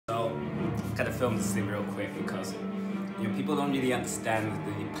film this thing real quick because people don't really understand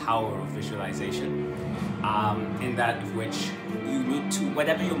the power of visualization. In that of which you need to,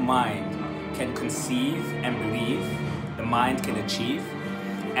 whatever your mind can conceive and believe, the mind can achieve.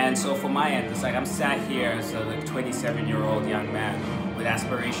 And so for my end, it's like I'm sat here as a 27-year-old young man with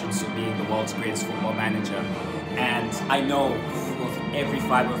aspirations of being the world's greatest football manager. And I know with every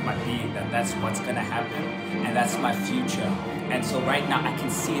fiber of my being that that's what's going to happen and that's my future. And so right now I can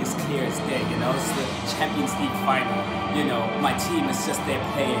see it as clear as day, it's the Champions League final, my team is just there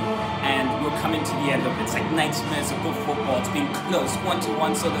playing and we're coming to the end of it. It's like 90 minutes of good football, it's being close,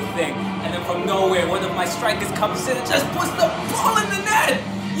 one-to-one sort of thing. And then from nowhere, one of my strikers comes in and just puts the ball in the net.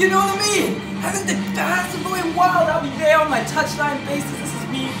 You know what I mean? Having the fans are going wild. I'll be there on my touchline basis. This is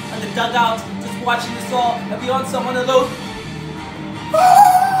me on the dugout, just watching this all. I'll be on some one of those.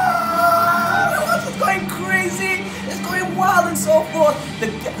 It's going crazy. It's going wild and so forth.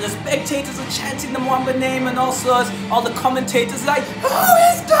 The spectators are chanting the Mwamba name and also all the commentators like, oh,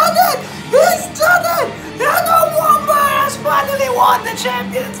 he's done it! He's done it! Eno Mwamba has finally won the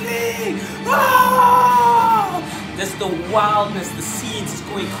Champions League! Oh! Just the wildness, the scenes is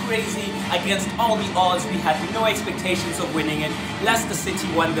going crazy against all the odds. We had no expectations of winning it. Leicester City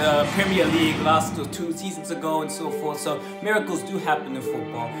won the Premier League last 2 seasons ago and so forth. So miracles do happen in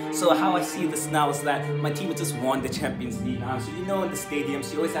football. So how I see this now is that my team just won the Champions League now. So in the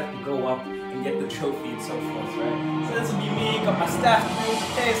stadiums, you always have to go up and get the trophy and so forth, right? So this will be me, got my staff through,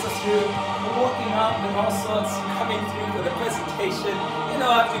 players are through, we're walking up and all sorts, coming through for the presentation.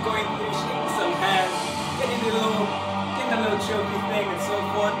 After going through, shaking some hands, getting a little trophy thing and so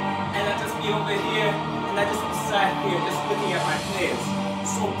forth, and I just be over here and I just be sat here just looking at my players,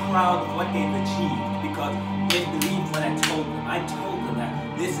 so proud of what they've achieved because they believed what I told them. I told them that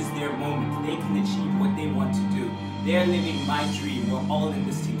this is their moment, they can achieve what they want to do. They're living my dream, we're all in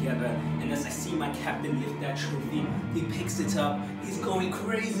this together. And as I see my captain lift that trophy, he picks it up, he's going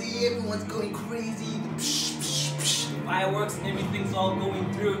crazy, everyone's going crazy, the fireworks and everything's all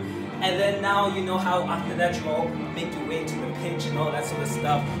going through. And then now you know how after that you all make your way to the pitch and all that sort of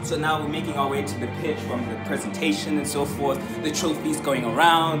stuff. So now we're making our way to the pitch from the presentation and so forth. The trophy's going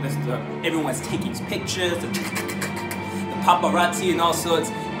around, everyone's taking pictures, the paparazzi and all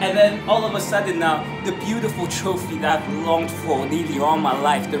sorts. And then all of a sudden now, the beautiful trophy that I've longed for nearly all my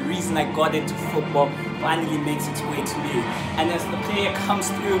life, the reason I got into football, finally makes its way to me. And as the player comes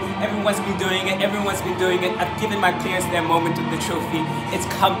through, everyone's been doing it, I've given my players their moment with the trophy. It's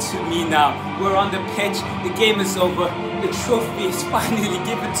come to me now. We're on the pitch, the game is over, the trophy is finally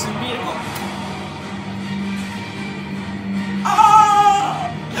given to me.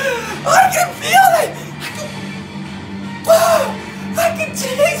 I can feel it! I can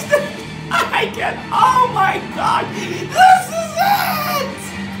taste it! Oh my god! This is it!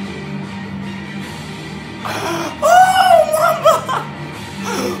 Oh, Mwamba!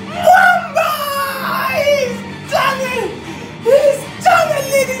 Mwamba! He's done it! He's done it,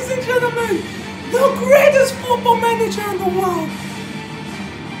 ladies and gentlemen! The greatest football manager in the world!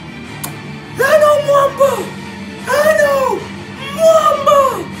 Eno Mwamba! Eno Mwamba!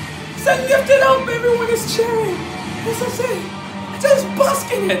 So lift it up, everyone is cheering! As I say, I just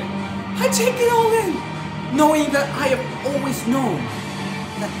bask in it. I take it all in, knowing that I have always known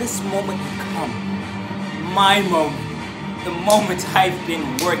that this moment would come. My moment, the moment I've been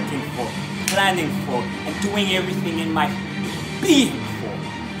working for, planning for, and doing everything in my being for.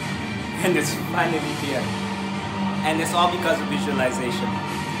 And it's finally here. And it's all because of visualization.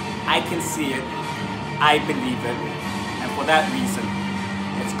 I can see it, I believe it, and for that reason,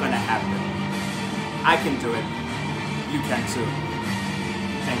 it's gonna happen. I can do it. You can too.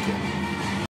 Thank you.